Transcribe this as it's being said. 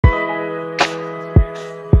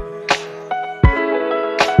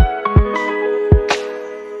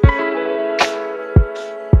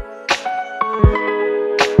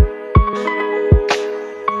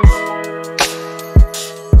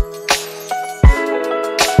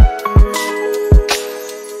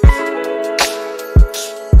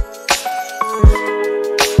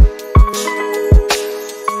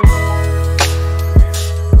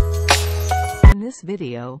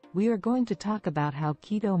video, we are going to talk about how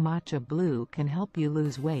Keto Matcha Blue can help you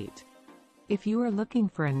lose weight. If you are looking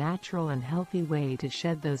for a natural and healthy way to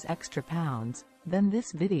shed those extra pounds, then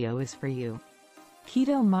this video is for you.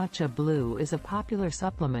 Keto Matcha Blue is a popular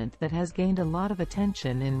supplement that has gained a lot of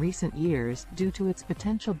attention in recent years due to its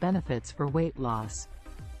potential benefits for weight loss.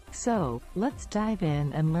 So, let's dive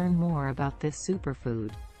in and learn more about this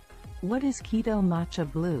superfood. What is Keto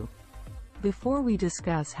Matcha Blue? Before we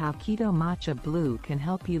discuss how Keto Matcha Blue can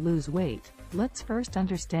help you lose weight, let's first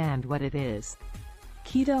understand what it is.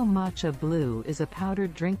 Keto Matcha Blue is a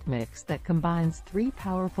powdered drink mix that combines three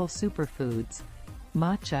powerful superfoods: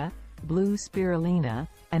 matcha, blue spirulina,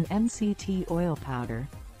 and MCT oil powder.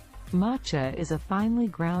 Matcha is a finely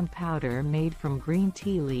ground powder made from green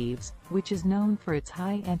tea leaves, which is known for its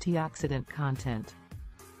high antioxidant content.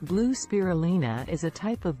 Blue spirulina is a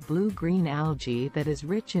type of blue-green algae that is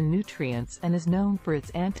rich in nutrients and is known for its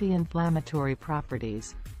anti-inflammatory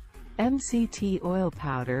properties. MCT oil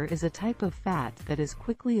powder is a type of fat that is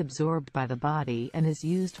quickly absorbed by the body and is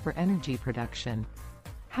used for energy production.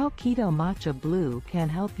 How Keto Matcha Blue can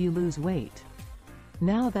help you lose weight.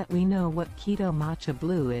 Now that we know what Keto Matcha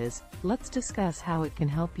Blue is, let's discuss how it can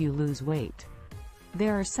help you lose weight.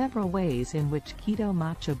 There are several ways in which Keto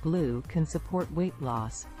Matcha Blue can support weight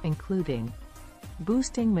loss, including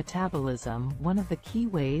boosting metabolism. One of the key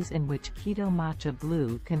ways in which Keto Matcha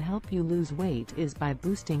Blue can help you lose weight is by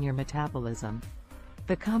boosting your metabolism.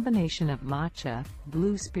 The combination of matcha,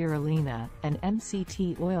 blue spirulina, and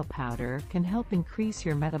MCT oil powder can help increase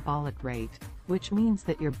your metabolic rate, which means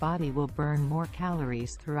that your body will burn more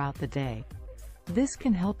calories throughout the day. This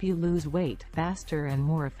can help you lose weight faster and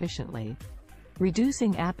more efficiently.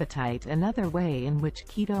 Reducing appetite. Another way in which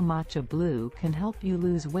Keto Matcha Blue can help you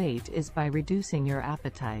lose weight is by reducing your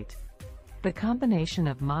appetite. The combination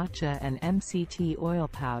of matcha and MCT oil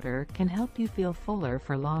powder can help you feel fuller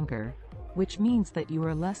for longer, which means that you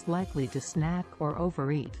are less likely to snack or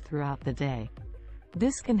overeat throughout the day.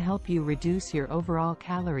 This can help you reduce your overall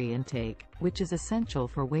calorie intake, which is essential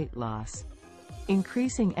for weight loss.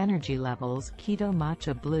 Increasing energy levels. Keto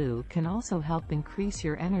Matcha Blue can also help increase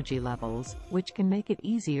your energy levels, which can make it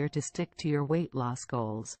easier to stick to your weight loss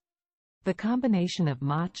goals. The combination of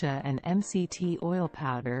matcha and MCT oil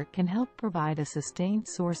powder can help provide a sustained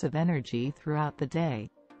source of energy throughout the day,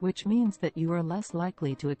 which means that you are less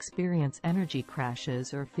likely to experience energy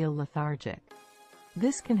crashes or feel lethargic.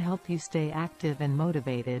 This can help you stay active and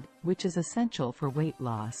motivated, which is essential for weight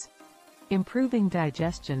loss. Improving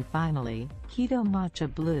digestion. Finally, Keto Matcha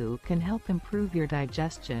Blue can help improve your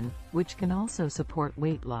digestion, which can also support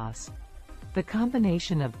weight loss. The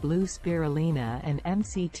combination of blue spirulina and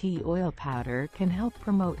MCT oil powder can help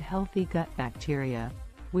promote healthy gut bacteria,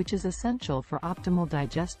 which is essential for optimal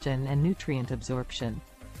digestion and nutrient absorption.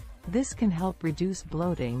 This can help reduce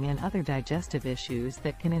bloating and other digestive issues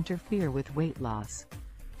that can interfere with weight loss.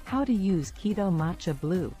 How to use Keto Matcha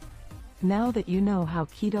Blue. Now that you know how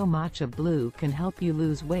Keto Matcha Blue can help you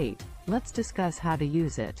lose weight, let's discuss how to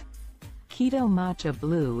use it. Keto Matcha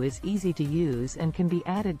Blue is easy to use and can be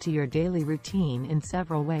added to your daily routine in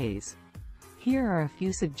several ways. Here are a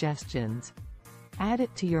few suggestions. Add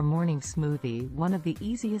it to your morning smoothie. One of the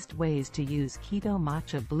easiest ways to use Keto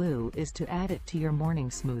Matcha Blue is to add it to your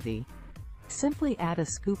morning smoothie. Simply add a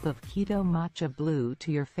scoop of Keto Matcha Blue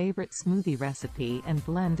to your favorite smoothie recipe and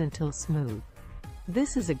blend until smooth.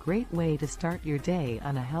 This is a great way to start your day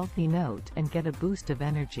on a healthy note and get a boost of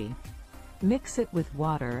energy. Mix it with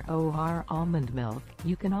water or almond milk.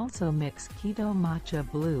 You can also mix Keto Matcha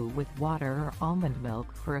Blue with water or almond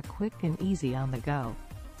milk for a quick and easy on the go.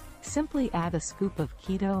 Simply add a scoop of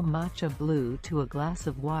Keto Matcha Blue to a glass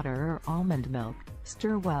of water or almond milk,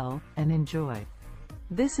 stir well, and enjoy.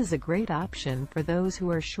 This is a great option for those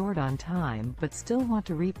who are short on time but still want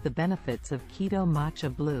to reap the benefits of Keto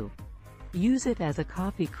Matcha Blue. Use it as a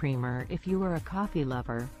coffee creamer. If you are a coffee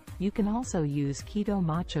lover, you can also use Keto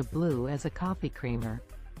Matcha Blue as a coffee creamer.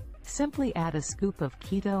 Simply add a scoop of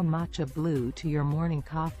Keto Matcha Blue to your morning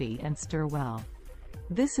coffee and stir well.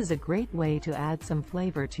 This is a great way to add some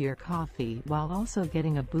flavor to your coffee while also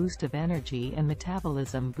getting a boost of energy and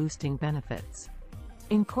metabolism boosting benefits.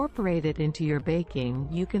 Incorporate it into your baking.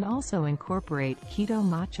 You can also incorporate Keto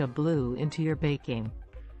Matcha Blue into your baking.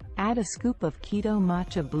 Add a scoop of Keto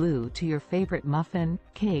Matcha Blue to your favorite muffin,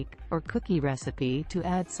 cake, or cookie recipe to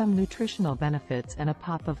add some nutritional benefits and a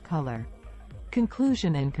pop of color.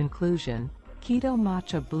 Conclusion. In conclusion, Keto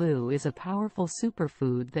Matcha Blue is a powerful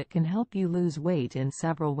superfood that can help you lose weight in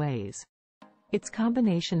several ways. Its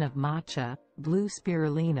combination of matcha, blue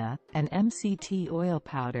spirulina, and MCT oil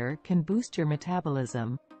powder can boost your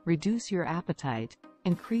metabolism, reduce your appetite,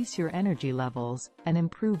 increase your energy levels, and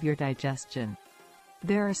improve your digestion.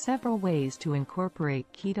 There are several ways to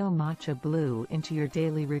incorporate Keto Matcha Blue into your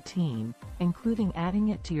daily routine, including adding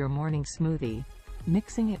it to your morning smoothie,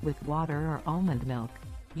 mixing it with water or almond milk,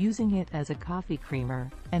 using it as a coffee creamer,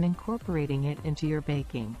 and incorporating it into your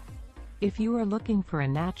baking. If you are looking for a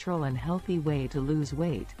natural and healthy way to lose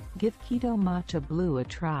weight, give Keto Matcha Blue a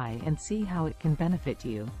try and see how it can benefit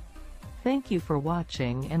you. Thank you for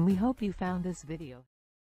watching, and we hope you found this video